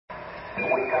We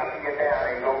copy you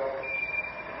down, Eagle.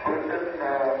 Houston,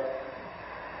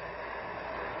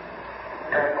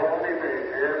 Tranquility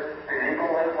Base here. The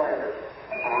Eagle has landed.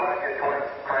 Roger,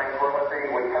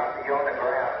 Tranquility, we copy you on the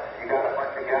ground. You got a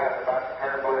bunch of guys about to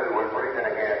turn blue. We're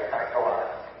breathing again. Thanks a lot.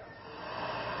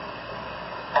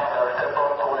 Step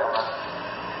off the wheel, man.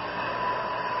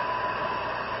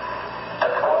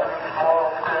 That's one small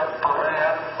step for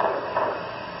man.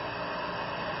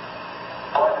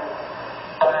 One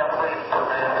giant leap for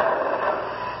mankind.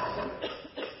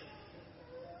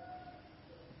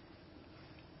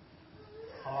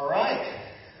 All right.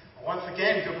 Once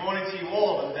again, good morning to you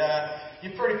all. And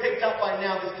you've probably picked up by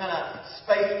now this kind of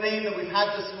space theme that we've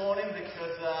had this morning,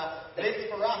 because this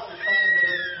for us is something that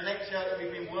as Connect Church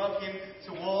we've been working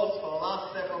towards for the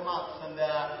last several months. And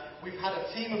we've had a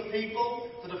team of people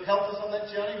that have helped us on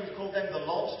that journey. We've called them the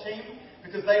Launch Team,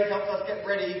 because they've helped us get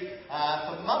ready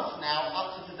for months now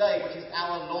up to today, which is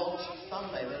our Launch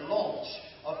Sunday, the launch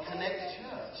of Connect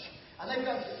Church. And they've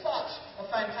done such a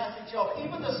fantastic job.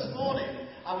 Even this morning,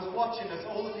 I was watching as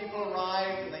all the people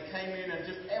arrived and they came in, and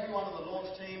just everyone on the launch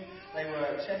team, they were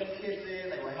checking kids in,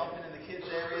 they were helping in the kids'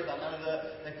 areas. I know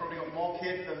that they've probably got more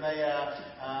kids than they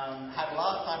had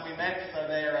last time we met, so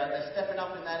they're stepping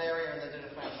up in that area, and they're doing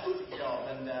a fantastic job.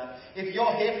 And if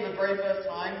you're here for the very first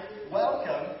time,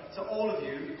 welcome to all of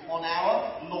you on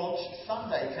our Launch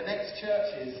Sunday, Connect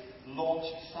Church's Launch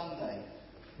Sunday.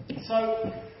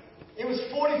 So, it was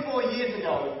 44 years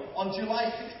ago, on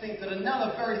July 16th, that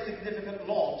another very significant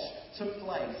launch took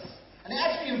place. And it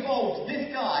actually involved this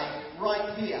guy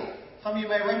right here. Some of you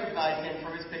may recognize him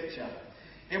from his picture.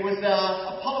 It was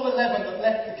Apollo 11 that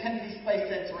left the Kennedy Space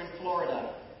Center in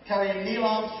Florida, carrying Neil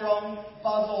Armstrong,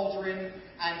 Buzz Aldrin,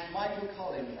 and Michael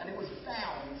Collins. And it was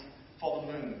bound for the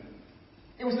moon.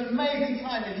 It was an amazing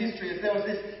time in history, as there was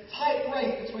this tight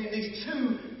race between these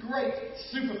two great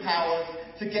superpowers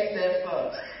to get there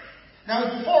first. Now,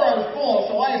 it was before I was born,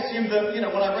 so I assumed that, when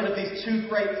I read of these two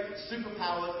great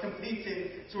superpowers competing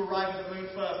to arrive at the moon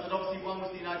first, that obviously one was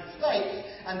the United States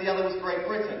and the other was Great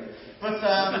Britain. But,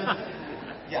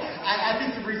 I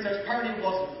did some research. Apparently it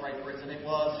wasn't Great Britain, it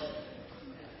was...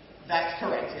 That's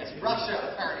correct, yes.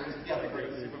 Russia apparently was the other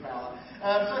great superpower.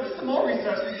 So I did some more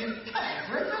research thinking,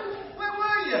 Britain? Where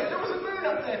were you? There was a moon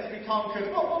up there to be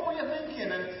conquered. What were you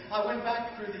thinking? And I went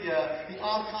back through the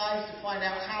archives to find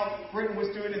out how Britain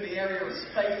was doing in the area of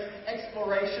space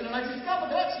exploration. And I discovered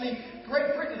that actually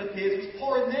Great Britain, it appears, was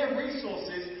pouring their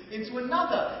resources into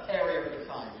another area at the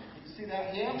time. You can see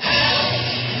that here. I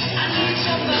need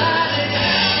somebody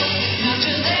else, not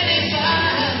just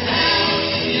anybody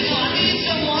else. You know I need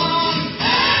someone else.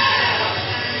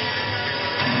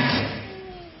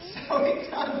 So it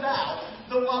turns out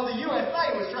that while the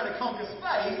USA was trying to conquer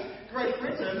space, Great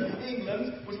Britain,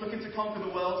 England, was looking to conquer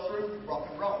the world through rock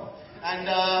and roll. And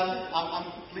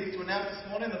I'm pleased to announce this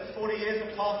morning that 40 years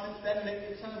have passed since then, and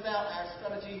it turns out our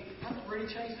strategy hasn't really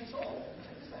changed at all.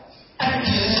 Check this out.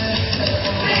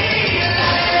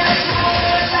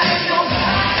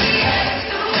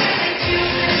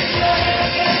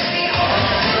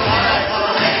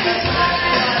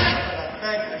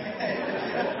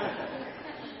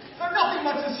 Nothing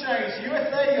much has changed.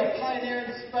 USA, you're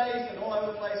pioneering space, and all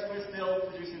over the place we're still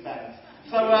producing bands.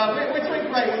 So we're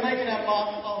doing great. We're making our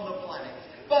mark on the planet.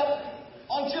 But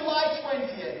on July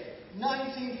 20th,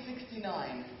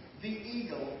 1969, the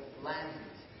Eagle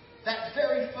landed. That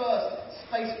very first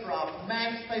spacecraft,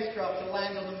 manned spacecraft, to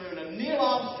land on the moon. And Neil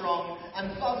Armstrong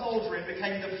and Buzz Aldrin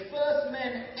became the first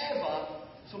men ever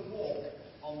to walk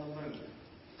on the moon.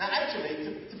 Now,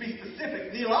 actually, to be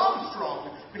specific, Neil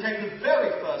Armstrong became the very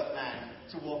first man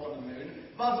to walk on the moon.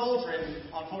 Buzz Aldrin,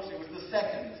 unfortunately, was the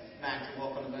second man to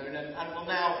walk on the moon, and will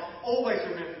now always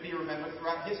be remembered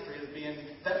throughout history as being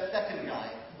that second guy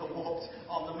that walked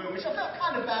on the moon, which I felt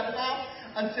kind of bad about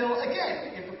until,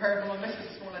 again, in preparing for my message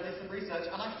this morning, I did some research,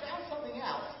 and I found something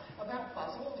out about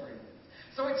Buzz Aldrin.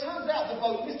 So it turns out that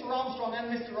both Mr. Armstrong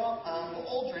and Mr.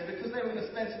 Aldrin, because they were going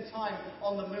to spend some time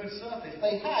on the moon's surface,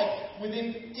 they had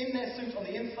in their suit on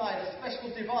the inside a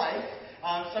special device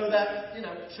so that,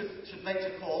 should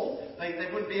nature call, they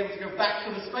wouldn't be able to go back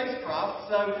to the spacecraft.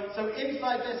 So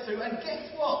inside their suit, and guess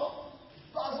what?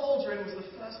 Buzz Aldrin was the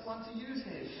first one to use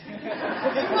his. He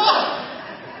was!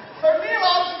 So Neil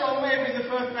Armstrong may have been the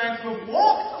first man to have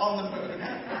walked on the moon,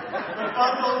 but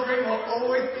Buzz Aldrin will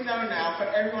always be known now for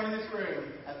everyone in this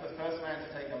room as the first man to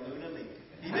take a lunar leap.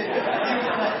 He did. He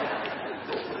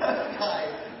was the first guy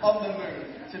on the moon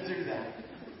to do that.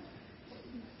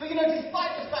 But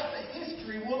despite the fact that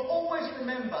history will always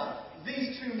remember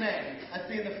these two men as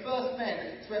being the first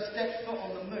men to have stepped foot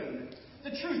on the moon, the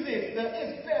truth is that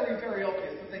it's very, very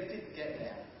obvious that they didn't get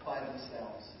there by themselves.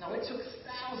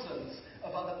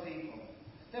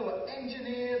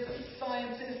 engineers and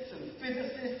scientists and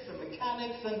physicists and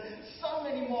mechanics and so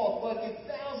many more working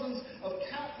thousands of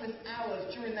countless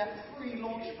hours during that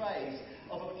pre-launch phase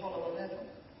of Apollo 11.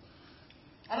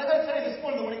 And I got to tell you this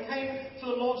morning that when it came to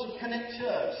the launch of Connect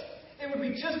Church, it would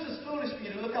be just as foolish for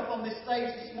you to look up on this stage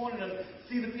this morning and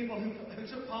see the people who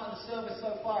took part in the service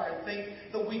so far and think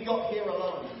that we got here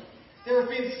alone. There have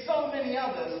been so many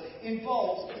others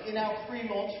involved in our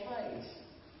pre-launch phase.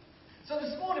 So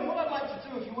this morning, what I'd like to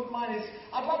do, if you wouldn't mind, is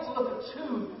I'd like to look at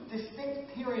two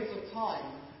distinct periods of time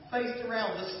based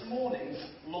around this morning's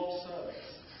launch service.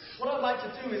 What I'd like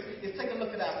to do is take a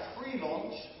look at our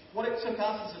pre-launch, what it took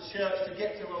us as a church to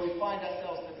get to where we find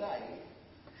ourselves today.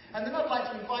 And then I'd like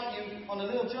to invite you on a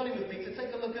little journey with me to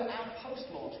take a look at our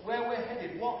post-launch, where we're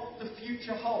headed, what the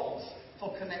future holds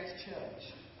for Connect Church.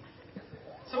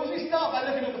 So as we start by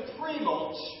looking at the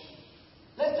pre-launch,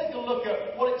 let's take a look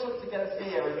at what it took to get us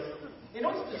here. And in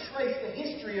order to trace the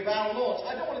history of our launch,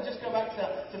 I don't want to just go back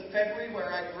to February where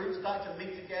our group started to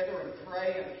meet together and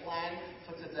pray and plan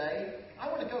for today. I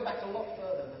want to go back a lot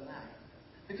further than that.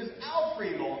 Because our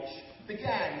pre-launch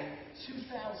began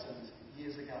 2,000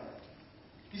 years ago.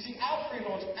 You see, our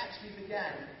pre-launch actually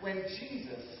began when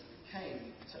Jesus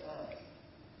came to earth.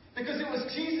 Because it was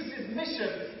Jesus'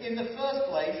 mission in the first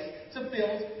place to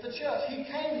build the church. He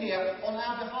came here on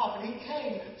our behalf, and he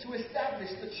came to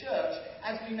establish the church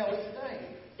as we know it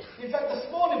today. In fact, this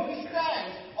morning we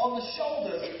stand on the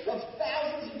shoulders of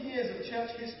thousands of years of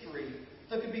church history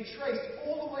that can be traced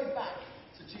all the way back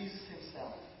to Jesus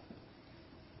himself.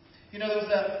 You know, there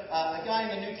was a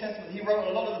guy in the New Testament. He wrote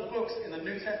a lot of the books in the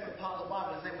New Testament part of the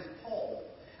Bible. His name was Paul.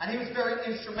 And he was very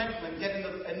instrumental in getting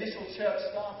the initial church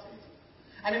started.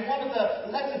 And in one of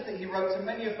the letters that he wrote to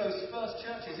many of those first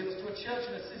churches, it was to a church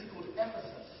in a city called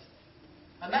Ephesus.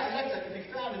 And that letter can be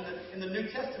found in the New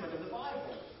Testament of the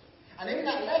Bible. And in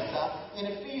that letter, in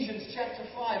Ephesians chapter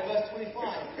 5, verse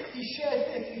 25, he shares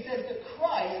this. He says that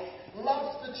Christ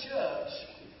loves the church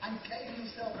and gave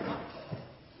himself up for her.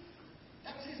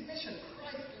 That was his mission.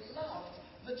 Christ loved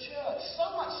the church, so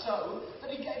much so that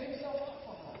he gave himself up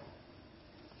for her.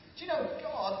 Do you know,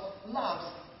 God loves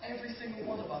every single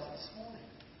one of us this morning.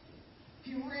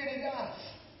 He really does.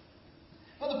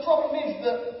 But the problem is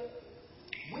that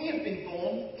we have been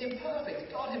born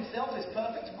imperfect. God himself is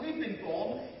perfect. We've been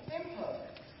born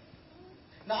imperfect.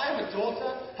 Now, I have a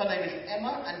daughter. Her name is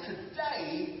Emma, and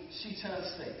today she turns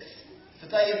 6.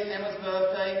 Today is Emma's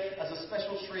birthday. As a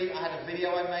special treat, I had a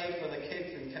video I made for the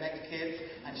kids in Connect Kids,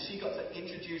 and she got to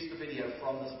introduce the video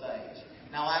from the stage.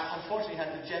 Now, I unfortunately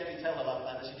had to gently tell her like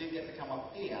that she didn't get to come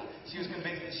up here. She was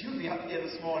convinced that she would be up here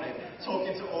this morning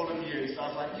talking to all of you. So I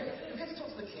was like, you get to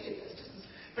talk to the kids.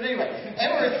 But anyway,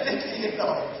 Emma is 6 years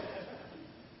old.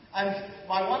 And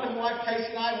my wonderful wife,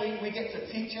 Casey, and I, we get to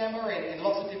teach Emma in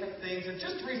lots of different things. And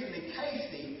just recently,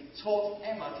 Casey taught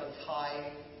Emma to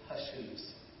tie her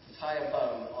shoes. Tie a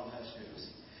bow on her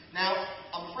shoes. Now,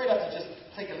 I'm afraid I have to just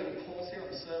take a little pause here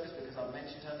on the service because I've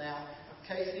mentioned her now.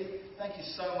 Casey, thank you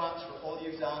so much for all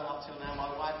you've done up till now.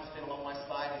 My wife has been along my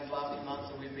side these last few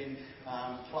months, and we've been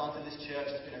planting this church.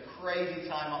 It's been a crazy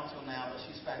time up till now, but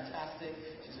she's fantastic.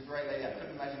 She's a great lady. I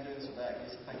couldn't imagine doing this without you,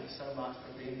 so thank you so much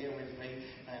for being here with me.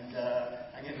 And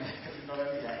hang in there because it's not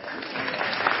over yet.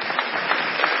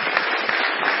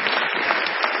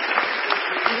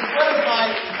 As well as my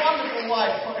wonderful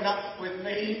wife putting up with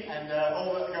me and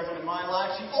all that goes on in my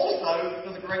life, she also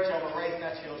does a great job of raising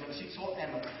our children. She taught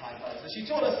Emma to tie bows. And she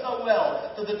taught us so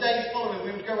well that the days following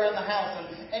we would go around the house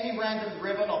and any random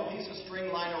ribbon or piece of string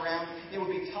lying around, it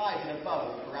would be tied in a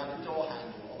bow around the door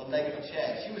handle or the leg of a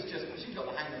chair. She got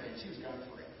the hang of it. She was going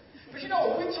for it. But you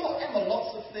know what? We taught Emma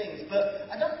lots of things,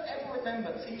 but I don't ever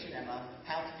remember teaching Emma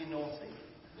how to be naughty.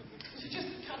 She just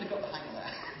kind of got the hang of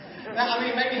that. Now, I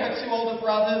mean, maybe her 2 older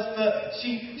brothers, but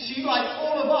she, like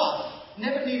all of us,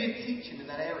 never needed teaching in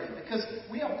that area because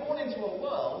we are born into a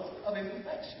world of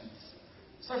imperfections.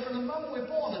 So from the moment we're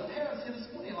born, and parents here this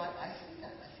morning are like, I see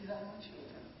that in my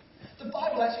children. The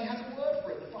Bible actually has a word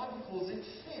for it. The Bible calls it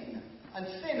sin. And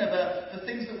sin are the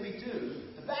things that we do,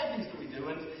 the bad things that we do,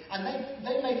 and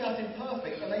they make us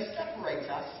imperfect, and they separate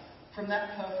us from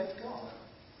that perfect God.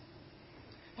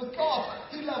 But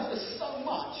God, he loves us so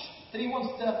much that he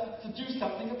wants to do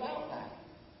something about that.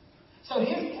 So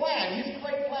his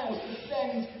great plan was to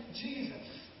send Jesus.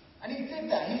 And he did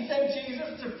that. He sent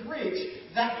Jesus to bridge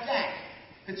that gap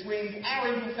between our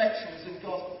imperfections and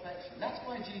God's perfection. That's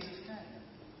why Jesus came.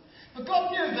 But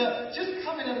God knew that just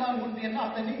coming alone wouldn't be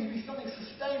enough. There needed to be something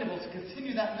sustainable to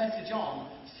continue that message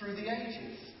on through the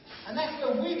ages. And that's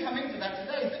where we come into that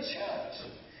today, the church.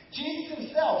 Jesus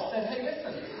himself said, hey,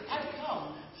 listen, I've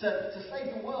come to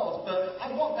save the world, but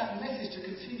I want that message to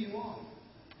continue on.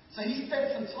 So he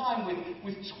spent some time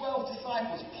with 12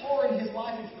 disciples, pouring his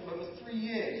life into them over 3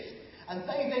 years. And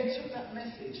they then took that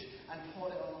message and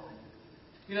poured it online.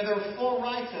 You know, there are 4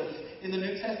 writers in the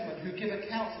New Testament who give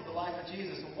accounts of the life of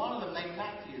Jesus. And one of them, named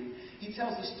Matthew, he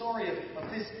tells the story of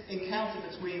this encounter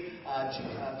between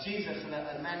Jesus and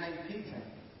a man named Peter.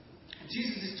 And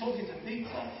Jesus is talking to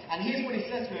Peter, and here's what he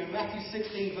says to him in Matthew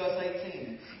 16, verse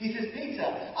 18. He says, "Peter,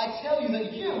 I tell you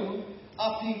that you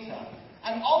are Peter,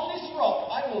 and on this rock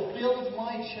I will build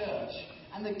my church,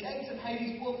 and the gates of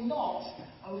Hades will not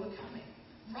overcome it."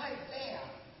 Right there,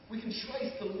 we can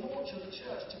trace the launch of the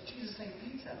church to Jesus saying,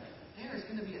 "Peter, there is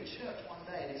going to be a church one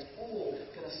day, and it's all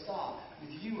going to start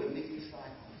with you and these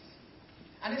disciples."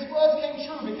 And his words came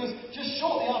true, because just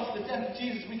shortly after the death of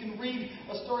Jesus, we can read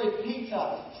a story of Peter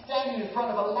standing in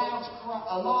front of a large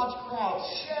crowd,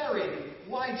 sharing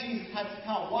why Jesus had to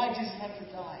come, why Jesus had to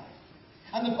die.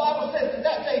 And the Bible says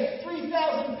that day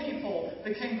 3,000 people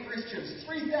became Christians.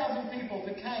 3,000 people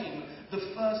became the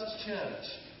first church.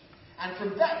 And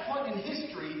from that point in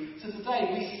history to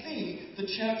today, we see the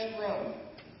church grow.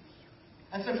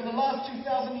 And so for the last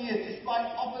 2,000 years, despite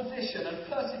opposition and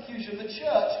persecution, the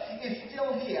church is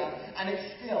still here, and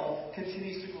it still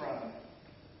continues to grow.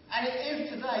 And it is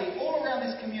today, all around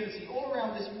this community, all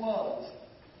around this world,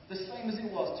 the same as it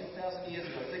was 2,000 years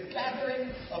ago. It's a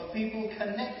gathering of people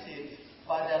connected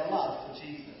by their love for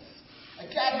Jesus. A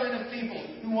gathering of people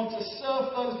who want to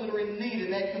serve those that are in need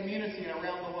in their community and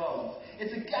around the world.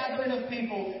 It's a gathering of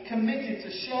people committed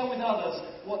to share with others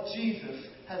what Jesus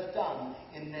has done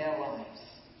in their lives.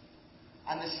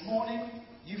 And this morning,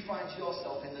 you find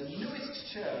yourself in the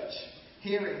newest church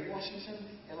here in Washington,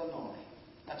 Illinois.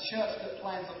 A church that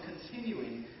plans on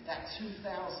continuing that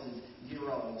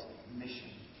 2,000-year-old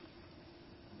mission.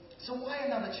 So why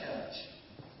another church?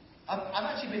 I've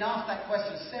actually been asked that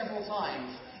question several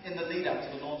times in the lead up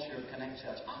to the launch here of Connect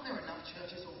Church. Aren't there enough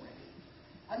churches already?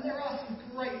 And there are some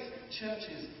great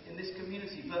churches in this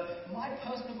community, but my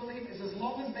personal belief is as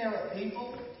long as there are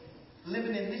people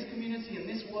living in this community, in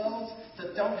this world,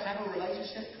 that don't have a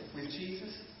relationship with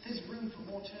Jesus, there's room for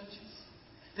more churches.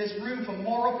 There's room for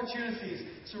more opportunities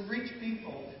to reach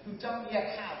people who don't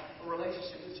yet have a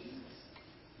relationship with Jesus.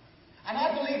 And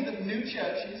I believe that new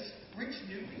churches reach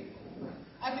new people.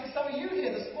 I think some of you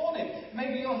here this morning,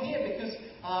 maybe you're here because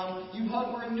you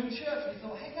heard we're a new church, and you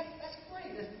thought, hey, that's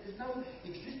great. There's no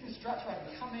existing structure. I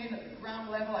can come in at the ground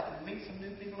level, I can meet some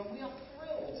new people, and we are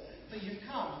thrilled that you've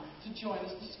come to join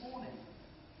us this morning.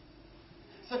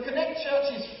 So Connect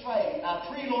Church's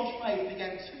pre-launch phase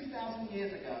began 2,000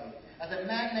 years ago as a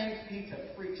man named Peter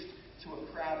preached to a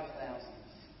crowd of thousands.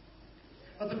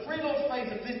 But the pre-launch phase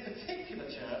of this particular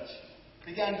church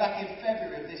began back in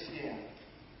February of this year.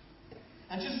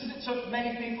 And just as it took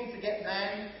many people to get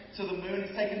man to the moon,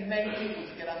 it's taken many people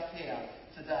to get us here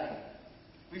today.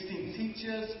 We've seen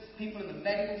teachers, people in the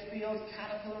medical field,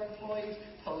 Caterpillar employees,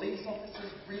 police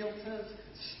officers, realtors,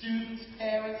 students,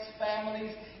 parents,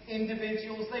 families,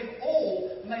 individuals. They've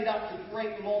all made up the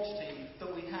great launch team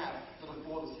that we have that have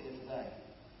brought us here today.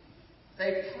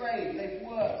 They've prayed, they've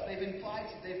worked, they've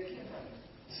invited, they've given.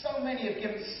 So many have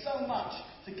given so much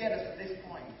to get us to this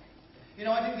point. You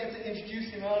know, I didn't get to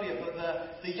introduce him earlier, but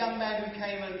the young man who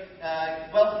came and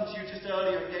welcomed you just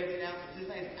earlier and gave the announcement, his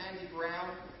name is Andy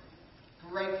Brown.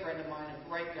 Great friend of mine, a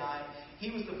great guy.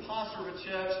 He was the pastor of a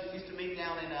church that used to meet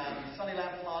down in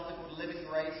Sunnyland Plaza called Living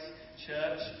Grace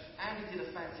Church. Andy did a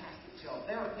fantastic job.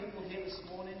 There are people here this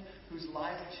morning whose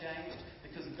lives have changed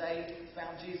because they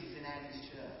found Jesus in Andy's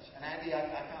church. And Andy, I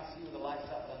can't see you with the lights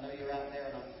up, but I know you're out there,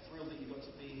 and I'm thrilled that you got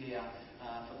to be here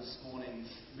for this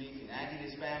morning's meeting. Andy and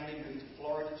his family moved to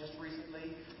Florida just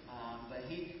recently, but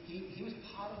he was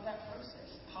part of that process,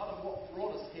 part of what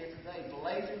brought us here today,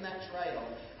 blazing that trail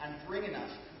and bringing us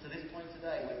to this point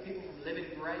today, where people from Living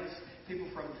Grace, people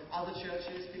from other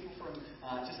churches, people from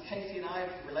just Casey and I,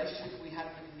 relationships we have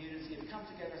in the community, have come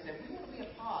together and said, we want to be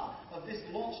a part of this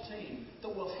launch team that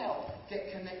will help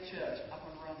get Connect Church up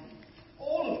and running.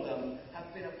 All of them have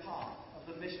been a part of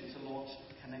the mission to launch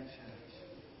Connect Church.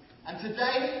 And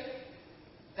today,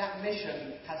 that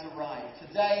mission has arrived.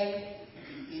 Today,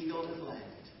 the eagle has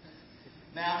landed.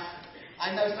 Now,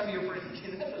 I know some of you are probably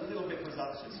thinking, that's a little bit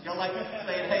presumptuous. You're like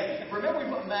saying, hey, remember we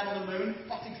put a man on the moon?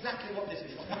 That's exactly what this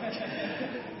is like.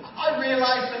 I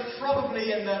realise that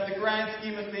probably in the grand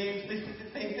scheme of things,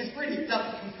 this really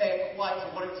doesn't compare quite to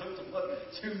what it took to put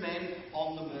 2 men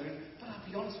on the moon. But I'll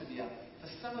be honest with you, for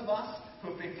some of us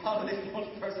who have been part of this launch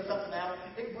process up to now,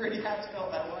 it really has felt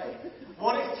that way.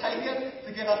 What it's taken to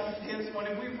get us here this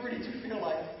morning, we really do feel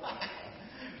like,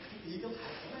 the eagle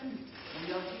has landed. We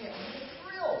are here, and we're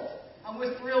thrilled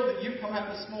we're thrilled that you've come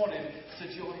out this morning to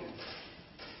join us.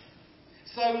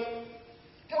 So,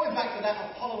 going back to that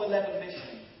Apollo 11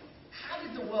 mission, how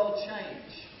did the world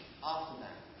change after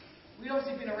that? We'd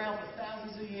obviously been around for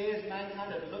thousands of years.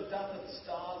 Mankind had looked up at the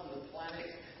stars and the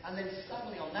planets, and then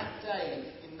suddenly on that day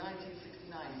in 1969,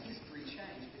 history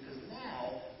changed, because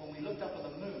now, when we looked up at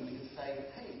the moon, we could say,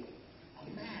 hey, a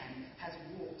man has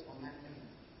walked on that moon.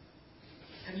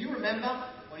 Can you remember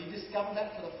when you discovered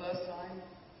that for the first time?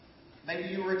 Maybe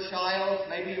you were a child,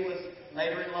 maybe it was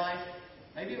later in life,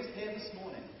 maybe it was here this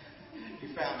morning you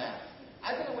found out.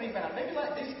 I don't know when you found out. Maybe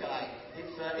like this guy,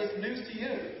 it's news to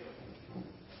you.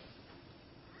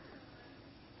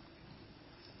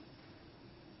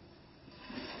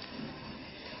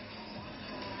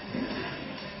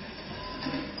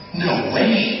 No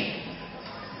way!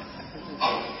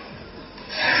 Oh,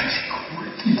 that's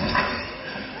crazy!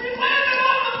 We landed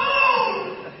on the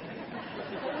moon!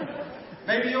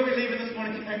 Maybe you'll be leaving this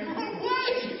morning going, no way!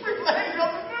 We landed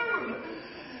on the moon!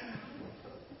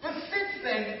 But since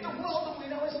then, the world that we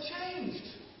know has changed.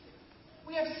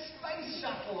 We have space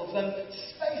shuttles and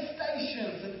space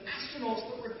stations and astronauts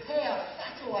that repair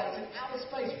satellites in outer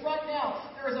space. Right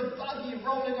now, there is a buggy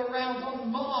rolling around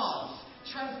on Mars,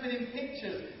 transmitting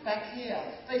pictures back here.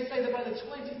 They say that by the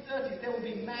 2030s there will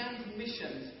be manned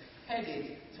missions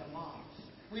headed to Mars.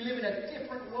 We live in a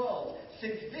different world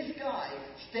since this guy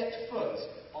stepped foot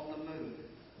on the moon.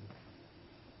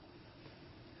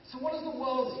 So what does the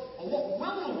world, or what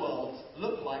will the world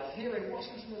look like here in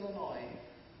Washington, Illinois,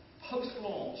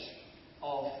 post-launch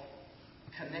of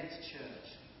Connect Church?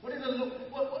 What did it look?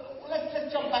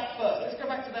 Let's jump back first. Let's go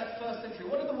back to that first century.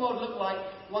 What did the world look like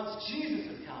once Jesus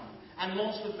had come and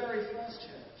launched the very first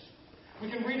church?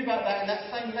 We can read about that in that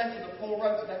same letter that Paul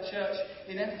wrote to that church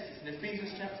in Ephesus, in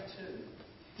Ephesians chapter 2.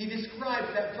 He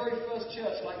describes that very first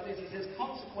church like this. He says,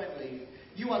 consequently,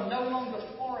 you are no longer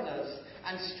foreigners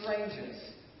and strangers,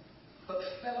 but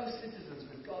fellow citizens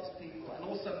with God's people and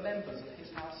also members of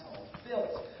his household,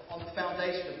 built on the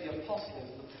foundation of the apostles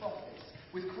and the prophets,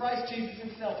 with Christ Jesus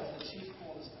himself as the chief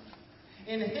cornerstone.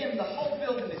 In him, the whole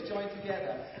building is joined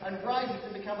together and rises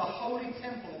to become a holy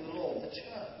temple in the Lord, the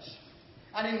church.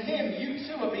 And in him, you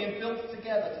too are being built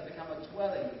together to become a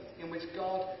dwelling in which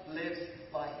God lives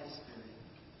by his Spirit.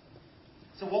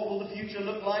 So what will the future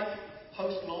look like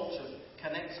post-launch of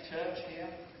Connect Church here?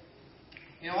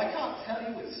 You know, I can't tell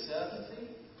you with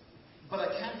certainty, but I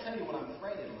can tell you what I'm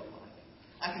praying it'll look like.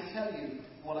 I can tell you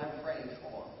what I'm praying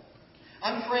for.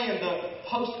 I'm praying that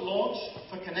post-launch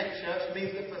for Connect Church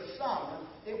means that for some,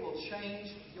 it will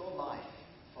change your life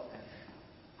forever.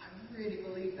 I really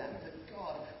believe that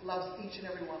God loves each and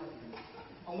every one of you.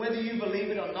 And whether you believe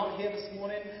it or not here this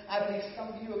morning, I believe some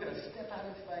of you are going to step out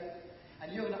in faith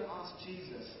and you're going to ask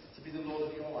Jesus to be the Lord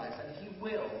of your life, and he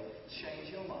will change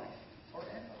your life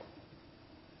forever.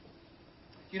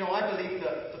 You know, I believe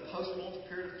that the post-launch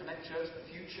period of Connect Church,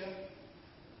 the future,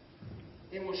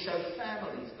 it will show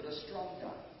families that are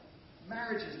stronger,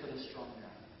 marriages that are stronger.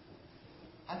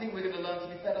 I think we're going to learn to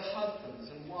be better husbands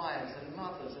and wives and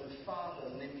mothers and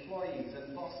fathers and employees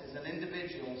and bosses and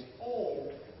individuals,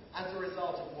 all as a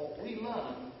result of what we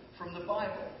learn from the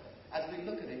Bible as we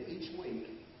look at it each week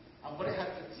and what it has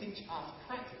to teach us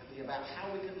practically about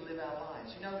how we can live our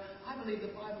lives. You know, I believe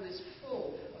the Bible is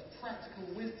full of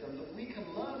practical wisdom that we can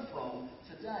learn from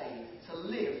today to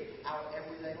live our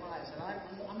everyday lives. And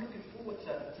I'm looking forward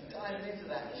to diving into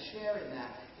that and sharing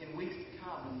that in weeks to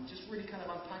come and just really kind of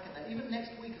unpacking that. Even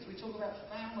next week as we talk about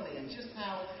family and just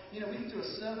how, you know, we can do a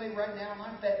survey right now and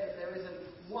I bet that there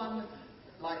isn't one,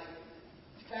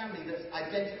 family that's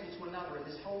identical to another in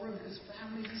this whole room because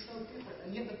families are so different.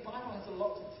 And yet the Bible has a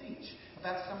lot to teach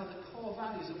about some of the core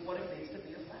values of what it means to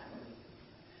be a family.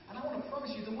 And I want to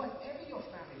promise you that whatever your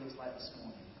family looks like this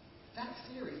morning, that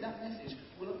series, that message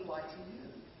will apply to you.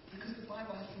 Because the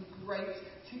Bible has some great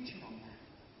teaching on that.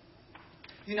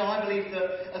 You know, I believe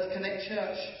that as Connect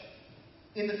Church,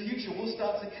 in the future, we'll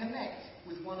start to connect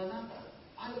with one another.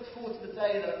 I look forward to the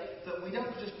day that we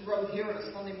don't just grow here on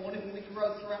a Sunday morning, but we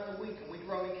grow throughout the week and we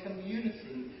grow in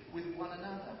community with one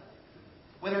another.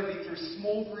 Whether it be through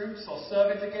small groups or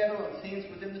serving together on teams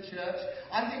within the church,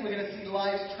 I think we're going to see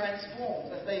lives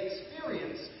transformed as they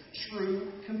experience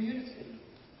true community.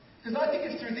 Because I think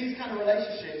it's through these kind of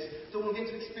relationships that we'll get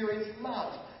to experience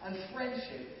love and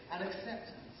friendship and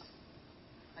acceptance.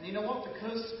 And you know what?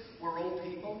 Because we're all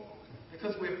people,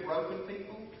 because we're broken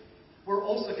people, we're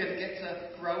also going to get to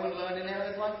grow and learn in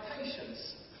areas like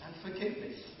patience and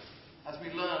forgiveness as we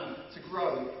learn to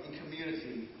grow in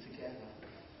community together.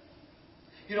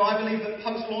 You know, I believe that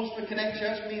post-launch for Connect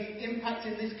Church means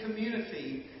impacting this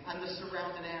community and the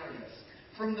surrounding areas.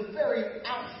 From the very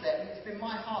outset, and it's been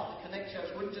my heart that Connect Church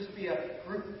wouldn't just be a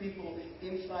group of people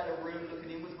inside a room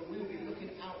looking inwards, but we will be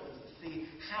looking outwards to see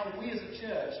how we as a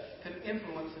church can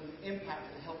influence and impact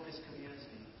and help this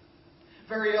community.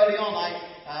 Very early on,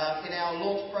 in our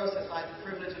launch process, I had the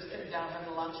privilege of sitting down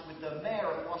having lunch with the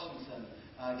Mayor of Washington,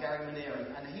 Gary Manier,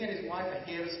 and he and his wife are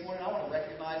here this morning. I want to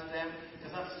recognize them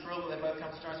because I'm thrilled that they both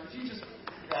come to join us. Would you just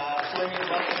join me in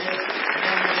welcoming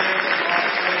Mayor Manier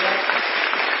and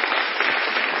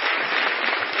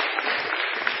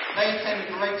They attend a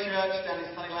great church down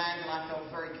in Sunnyland, and I felt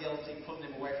very guilty pulling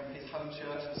him away from his home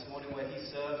church this morning where he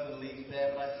serves and leads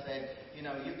there. But I said,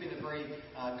 you've been a very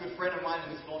good friend of mine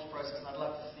in this launch process, and I'd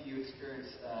love to see you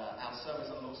experience our service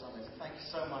on Launch Sunday. So thank you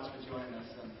so much for joining us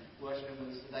and worshiping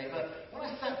with us today. But when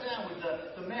I sat down with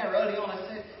the mayor early on, I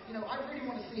said, I really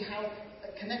want to see how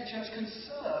Connect Church can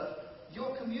serve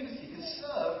your community, can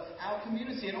serve our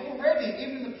community. And already,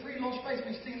 even in the pre-launch phase,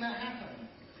 we've seen that happen.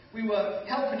 We were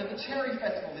helping at the Cherry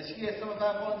Festival this year. Some of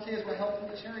our volunteers were helping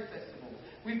at the Cherry Festival.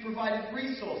 We've provided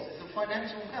resources and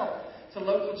financial help to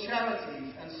local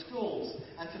charities and schools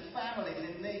and to families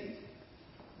in need.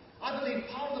 I believe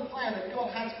part of the plan that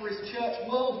God has for His church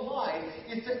worldwide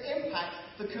is to impact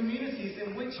the communities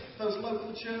in which those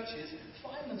local churches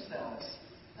find themselves.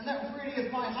 And that really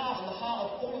is my heart and the heart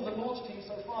of all of the launch teams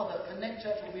so far, that Connect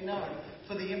Church will be known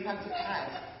for the impact it has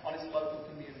on its local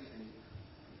community.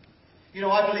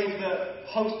 I believe that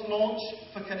post-launch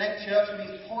for Connect Church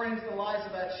means pouring into the lives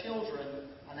of our children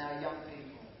and our young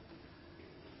people.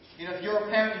 If you're a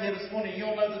parent here this morning,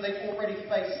 you'll know that they've already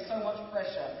faced so much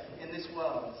pressure in this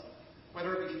world.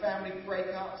 Whether it be family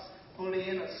breakups,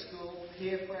 bullying at school,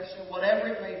 peer pressure, whatever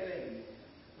it may be.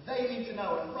 They need to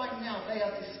know, and right now they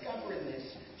are discovering this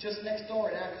just next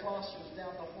door in our classrooms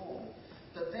down the hall,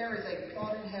 that there is a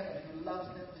God in heaven who loves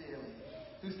them dearly,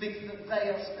 who thinks that they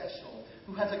are special,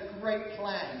 who has a great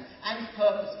plan and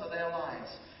purpose for their lives,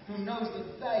 who knows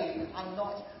that they are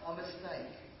not a mistake.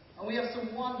 And we have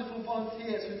some wonderful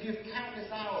volunteers who give countless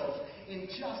hours in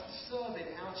just serving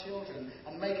our children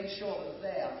and making sure that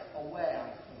they are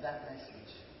aware of that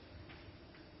message.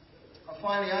 And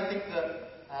finally, I think that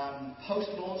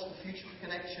post-launch, the future of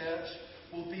Connect Church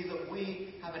will be that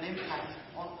we have an impact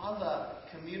on other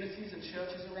communities and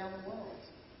churches around the world.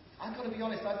 I've got to be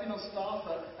honest, I've been on staff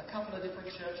at a couple of different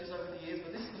churches over the years,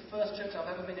 but this is the first church I've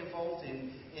ever been involved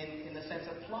in the sense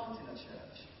of planting a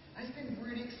church. And it's been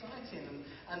really exciting.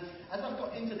 And as I've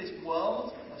got into this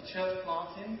world of church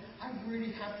planting, I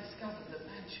really have discovered that,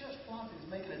 church planting is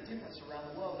making a difference around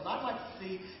the world. And I'd like to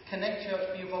see Connect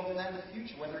Church be involved in that in the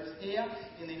future, whether it's here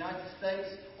in the United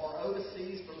States or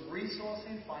overseas, but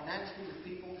resourcing financially with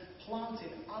people,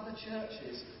 planting other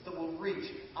churches that will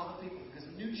reach other people. Because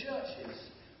new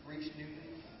churches reach new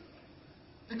people.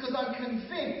 Because I'm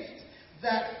convinced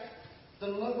that the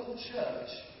local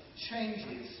church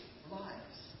changes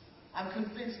lives. I'm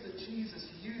convinced that Jesus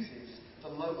uses the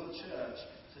local church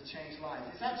to change lives.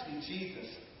 It's actually Jesus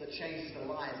that changes the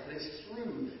lives, but it's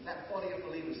through that body of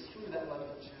believers, through that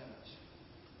local church.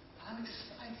 I'm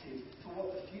excited for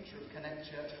what the future of Connect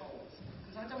Church holds.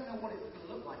 Because I don't know what it's going to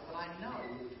look like, but I know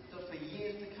that for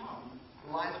years to come,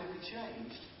 lives will be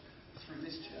changed through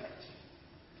this church.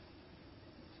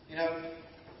 I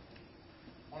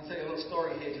want to tell you a little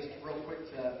story here, just real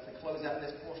quick to close out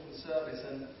this portion of the service.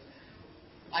 And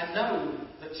I know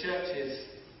that churches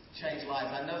change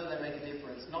lives. I know that they make a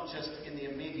difference, not just in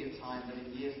the immediate time, but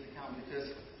in years to come.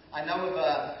 Because I know of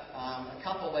a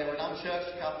couple, they were an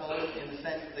unchurched couple in the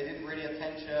sense that they didn't really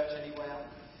attend church anywhere.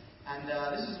 And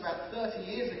this was about 30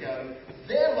 years ago.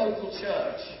 Their local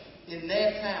church in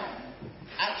their town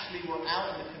actually were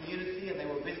out in the community and they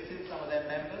were visiting some of their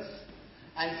members.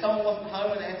 And someone wasn't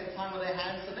home and they had some time on their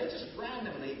hands, so they just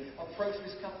randomly approached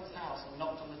this couple's house and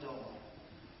knocked on the door.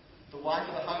 The wife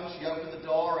of the home, she opened the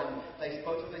door and they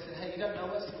spoke to them. They said, "Hey, you don't know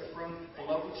us. We're from the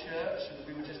local church and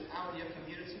we were just out in your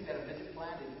community. We had a visit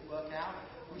planned. It didn't work out.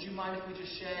 Would you mind if we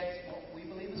just shared what we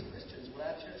believe as Christians, what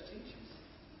our church teaches?"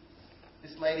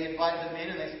 This lady invited them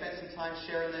in and they spent some time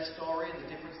sharing their story and the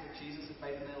difference that Jesus had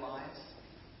made in their lives.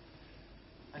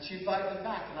 And she invited them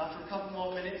back, and after a couple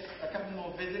more visits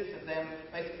of them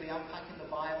basically unpacking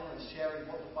the Bible and sharing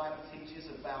what the Bible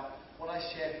teaches about what I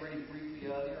shared really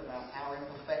briefly earlier about our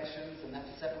imperfections and that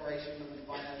separation that we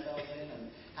find ourselves in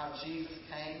and how Jesus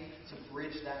came to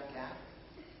bridge that gap,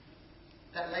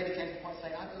 that lady came to the point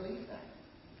saying, "I believe that.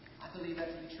 I believe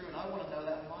that to be true, and I want to know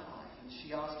that in my life." And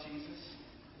she asked Jesus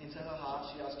into her heart.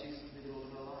 She asked Jesus to be the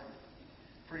Lord of her life.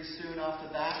 Pretty soon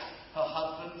after that, her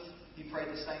husband, he prayed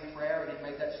the same prayer and he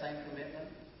made that same commitment.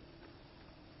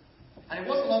 And it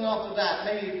wasn't long after that,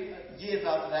 maybe years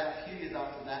after that, a few years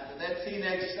after that, that their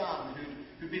teenage son, who'd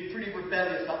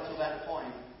rebellious up to that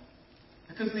point.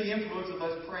 Because of the influence of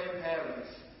those praying parents,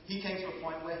 he came to a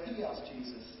point where he asked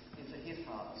Jesus into his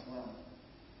heart as well.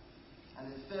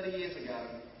 And then 30 years ago,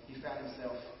 he found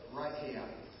himself right here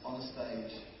on the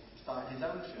stage, starting his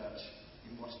own church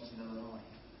in Washington, Illinois.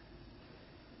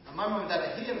 And my mum and dad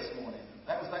are here this morning.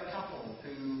 That was that couple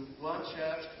who weren't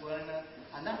church,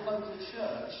 and that local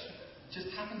church just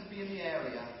happened to be in the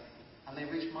area, and they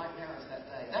reached my parents that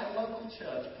day. That local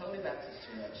church, Pearly Baptist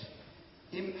Church,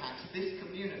 impacts this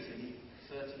community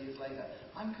 30 years later.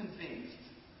 I'm convinced,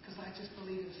 because I just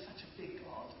believe in such a big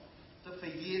God, that for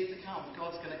years to come,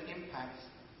 God's going to impact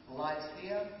lives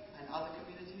here and other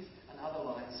communities and other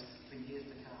lives for years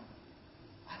to come.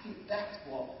 I think that's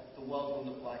what the world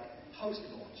will look like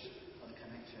post-launch of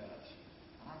Connect Church.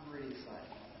 And I'm really excited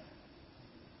about that.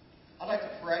 I'd like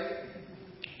to pray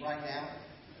right now,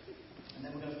 and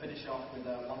then we're going to finish off with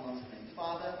one last thing.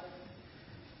 Father,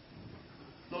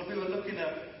 Lord, we were looking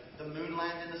at the moon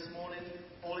landing this morning,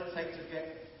 all it takes to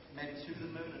get men to the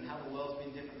moon and how the world's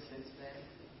been different since then.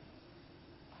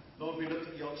 Lord, we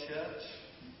looked at your church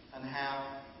and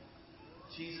how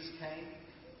Jesus came.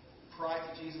 Prior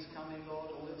to Jesus coming,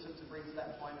 Lord, all it took to bring to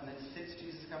that point, and then since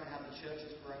Jesus coming, how the church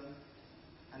has grown.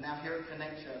 And now here at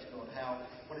Connect Church, Lord, how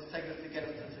what it's taken us to get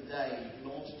us to today,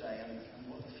 launch day, and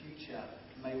what the future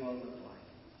may well look like.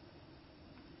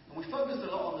 And we focused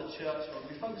a lot on the church, Lord.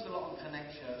 We focused a lot on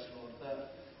Connect Church, Lord.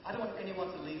 But I don't want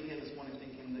anyone to leave here this morning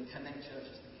thinking that Connect Church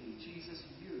is the key. Jesus,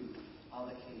 you are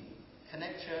the key.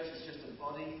 Connect Church is just a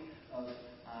body of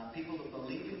people that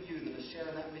believe in you, that are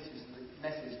sharing that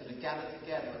message, that are gathered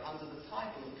together under the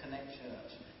title of Connect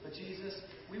Church. But Jesus,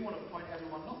 we want to point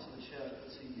everyone not to the church,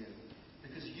 but to you.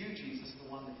 Because you, Jesus, are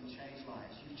the one that can change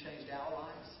lives. You've changed our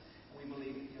lives, and we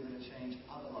believe that you're going to change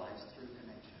other lives through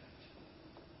Connect Church.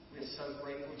 We are so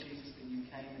grateful, Jesus, that you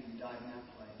came and you died in our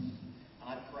place. And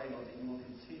I pray, Lord, that you will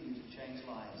continue to change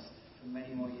lives for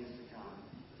many more years to come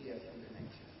here through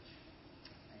Connect Church.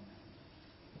 Amen.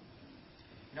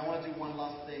 You know, I want to do one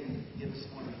last thing here this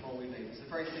morning before we leave. It's a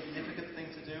very significant thing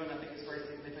to do, and I think it's very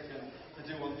significant to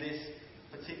do on this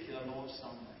particular launch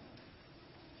Sunday.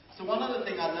 So one other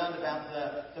thing I learned about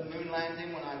the moon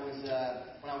landing when I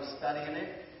was studying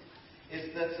it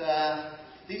is that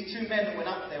these two men that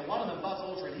went up there, one of them, Buzz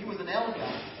Aldrin, he was an elder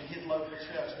in his local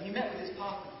church, and he met with his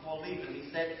pastor before leaving. He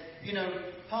said, "You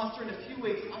know, Pastor, in a few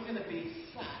weeks I'm going to be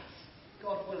sat,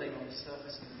 God willing, on the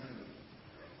surface of the moon."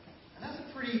 And that's a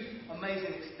pretty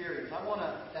amazing experience. I want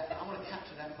to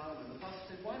capture that moment. The pastor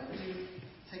said, "Why don't you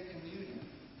take communion?"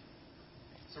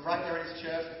 So right there in his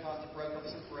church, the pastor broke up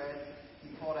some bread. He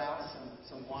poured out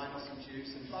some wine or some juice,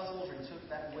 and Buzz Aldrin took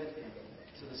that with him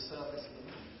to the surface of the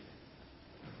moon.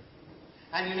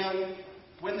 And you know,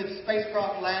 when the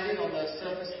spacecraft landed on the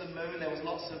surface of the moon, there was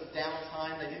lots of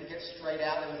downtime. They didn't get straight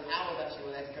out. There was hours actually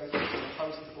where they had to go through some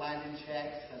post-landing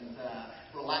checks and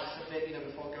relax a bit, you know,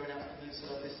 before going out to the moon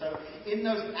surface. So in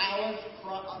those hours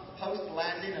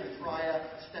post-landing and prior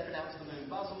to stepping out to the moon,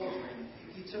 Buzz Aldrin,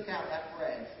 he took out that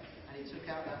bread and he took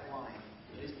out that wine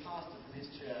that his pastor from his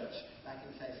church back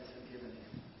in Texas had given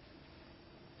him.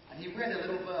 And he read a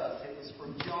little verse. It was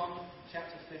from John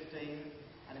chapter 15,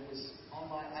 and it was on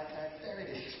my iPad. There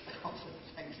it is.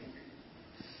 Thank you.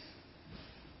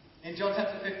 In John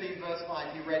chapter 15, verse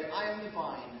 5, he read, "I am the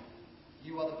vine,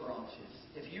 you are the branches.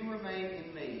 If you remain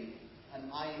in me,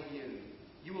 and I in you,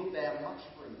 you will bear much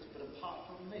fruit, but apart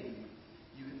from me,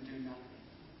 you can do nothing."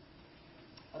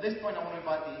 At this point, I want to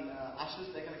invite the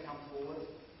ushers. They're going to come forward.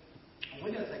 And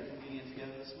we're going to take communion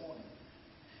together this morning.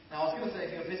 Now, I was going to say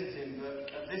if you're visiting, but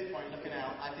at this point, looking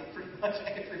out, I think pretty much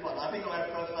everyone, I think on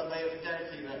our first Sunday, I can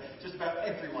guarantee that just about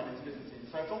everyone is visiting.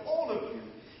 So for all of you,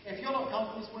 if you're not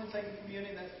comfortable this morning taking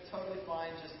communion, that's totally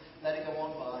fine. Just let it go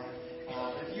on by.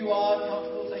 If you are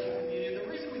comfortable taking communion, the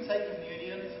reason we take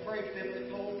communion is a very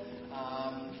biblical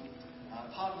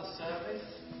part of the service.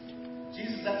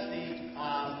 Jesus actually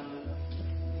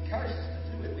encouraged us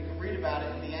to do it. We can read about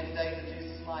it in the end days of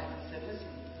Jesus' life. And said,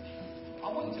 "Listen, I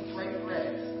want you to break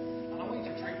bread, and I want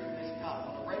you to drink from this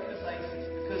cup on a regular basis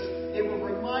because it will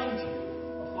remind you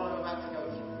of what I'm about to go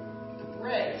through. The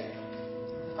bread,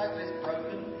 the fact that it's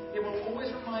broken, it will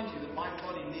always remind you that my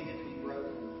body needed to be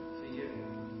broken for you.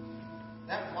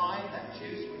 That wine, that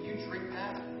juice, when you drink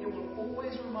that, it will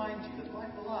always remind you that my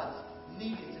blood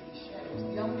needed to be shed. It was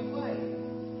the only way,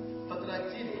 but that I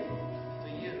did it for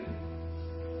you."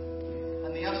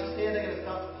 And the ushers here, they're going to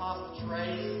start to pass the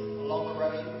trays along the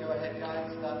road. You can go ahead,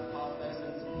 guys, and start to pass those.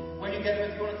 And when you get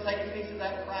them, if you want to take a piece of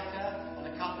that cracker and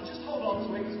a cup, and just hold on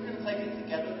to it, because we're going to take it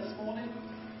together this morning.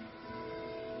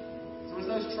 So as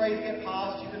those trays get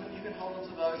passed, you can hold on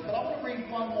to those. But I want to read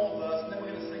one more verse, and then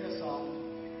we're going to sing a song.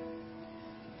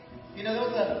 You know, there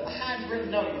was a handwritten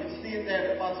note. You can see it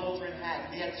there that Buzz Aldrin had.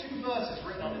 He had 2 verses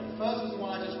written on it. The first was the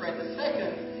one I just read. The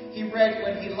second, he read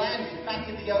when he landed back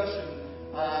in the ocean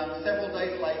several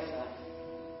days later.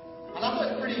 And I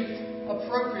thought it was pretty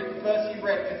appropriate, the verse he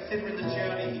read, considering the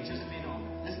journey he'd just been on.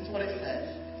 Listen to what it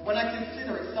says. When I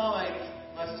consider, it's Psalm 8,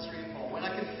 verses 3 and 4. When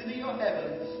I consider your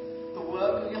heavens, the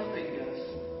work of your fingers,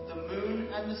 the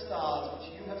moon and the stars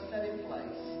which you have set in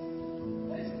place,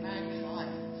 what is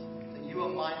mankind that you are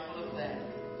mindful of them?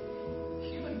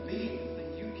 Human beings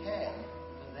that you care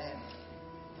for them.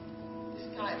 This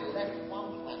guy had left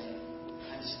one planet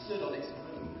and stood on its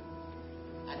moon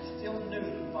and still knew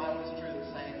the Bible was true,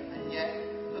 saying, and yet,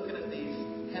 looking at these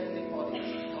heavenly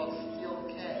bodies, God still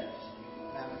cares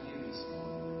about you this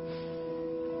morning.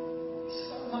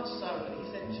 So much so that he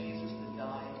sent Jesus to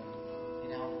die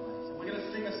in our place. And we're going to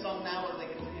sing a song now as they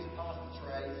continue to pass the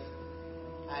trays.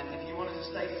 And if you wanted to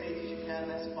stay seated, you can,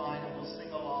 that's fine, and we'll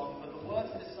sing along. But the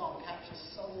words of this song capture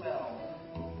so well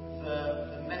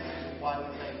the message of why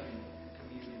we're taking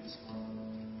communion this morning.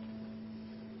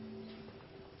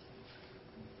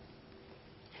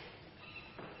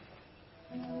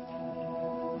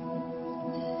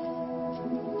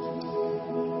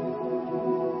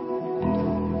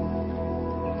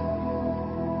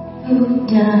 You've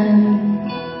done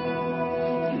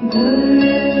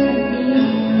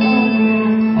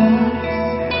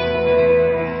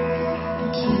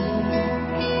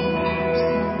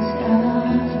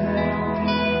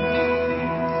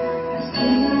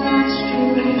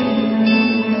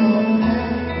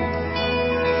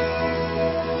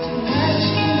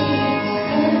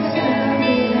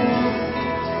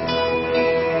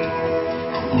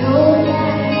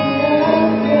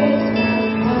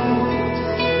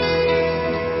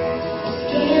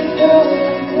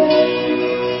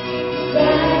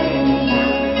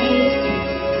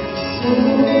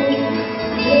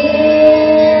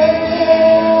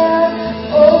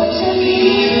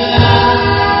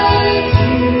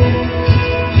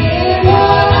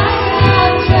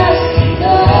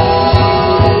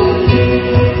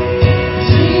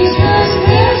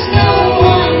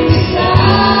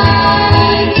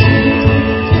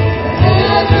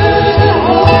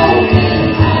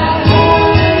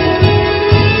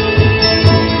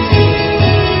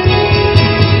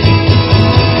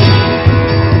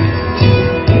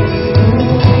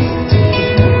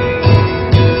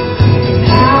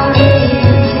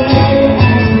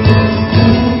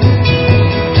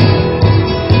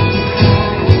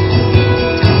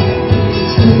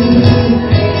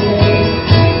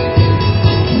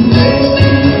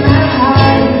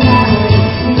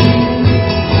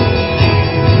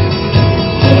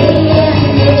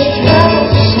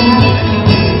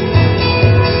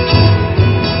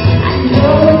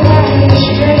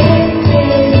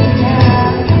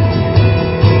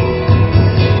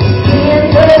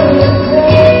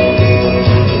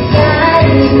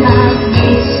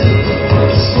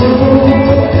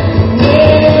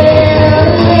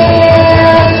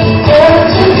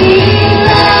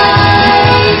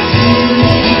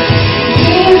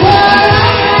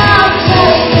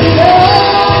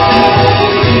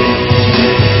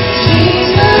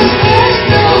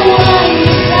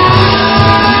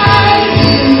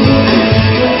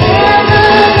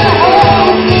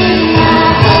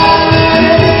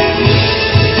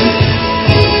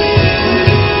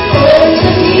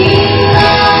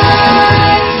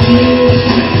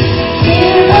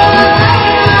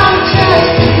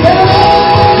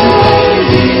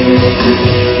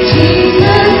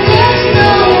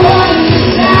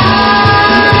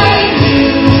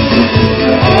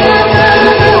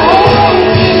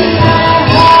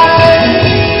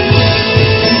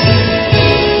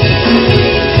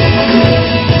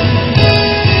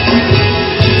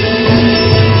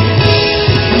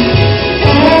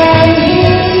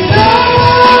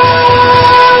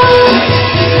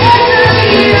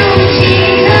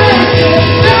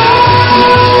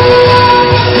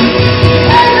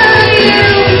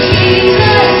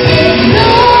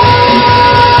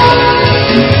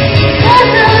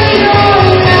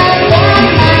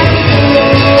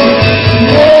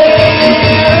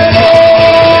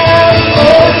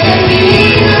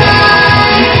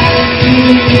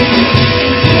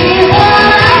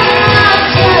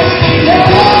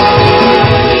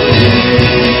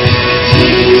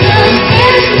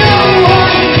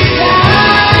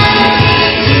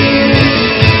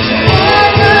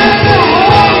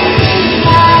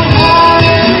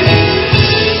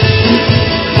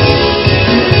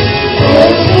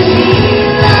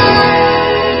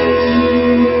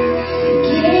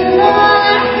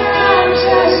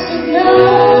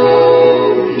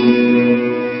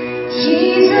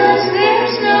Jesus, there's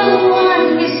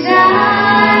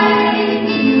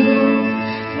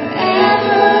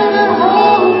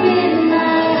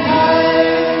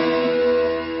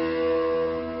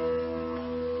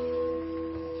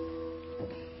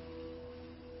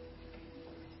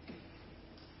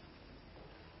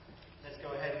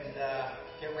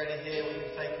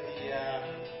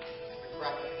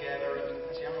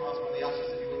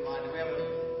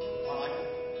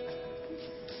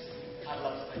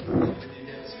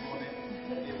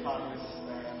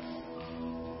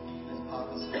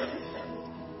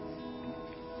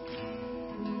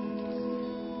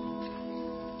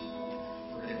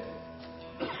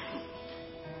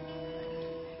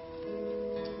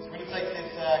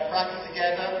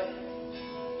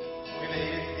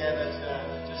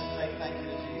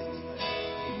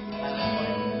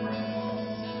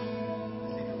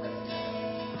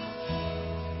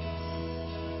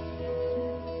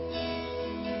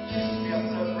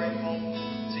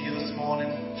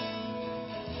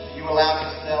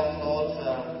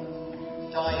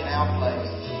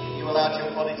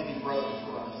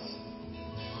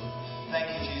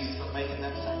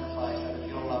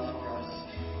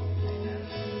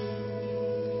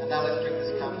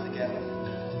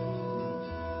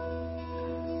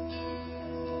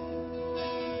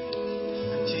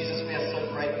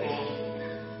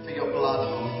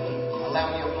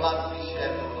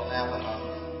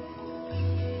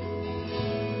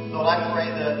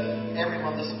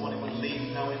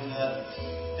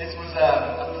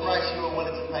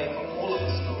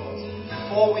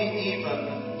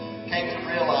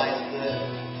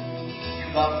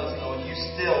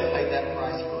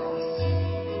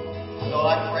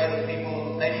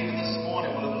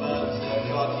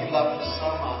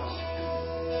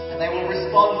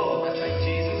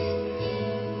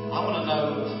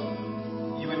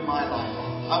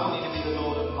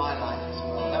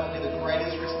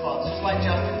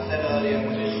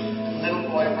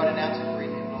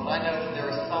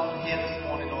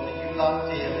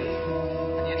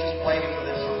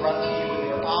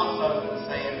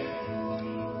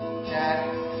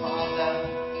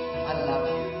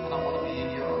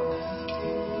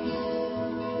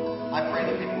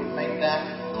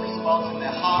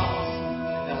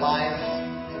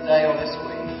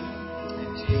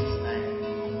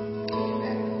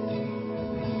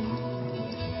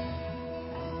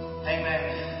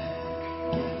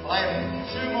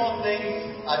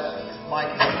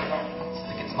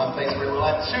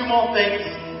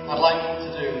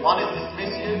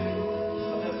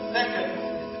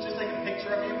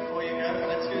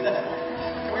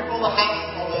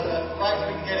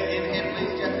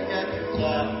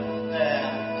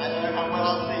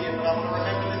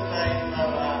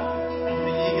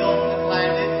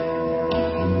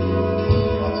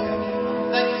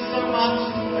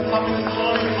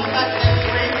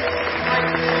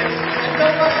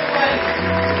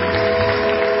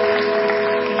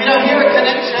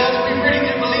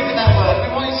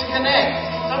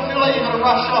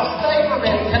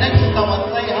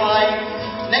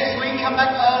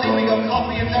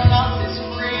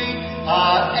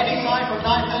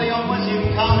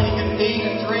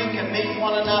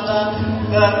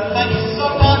Thank you so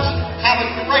much. Have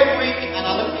a great week, and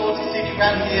I look forward to seeing you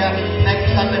around here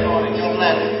next Sunday morning. God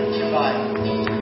bless. Goodbye.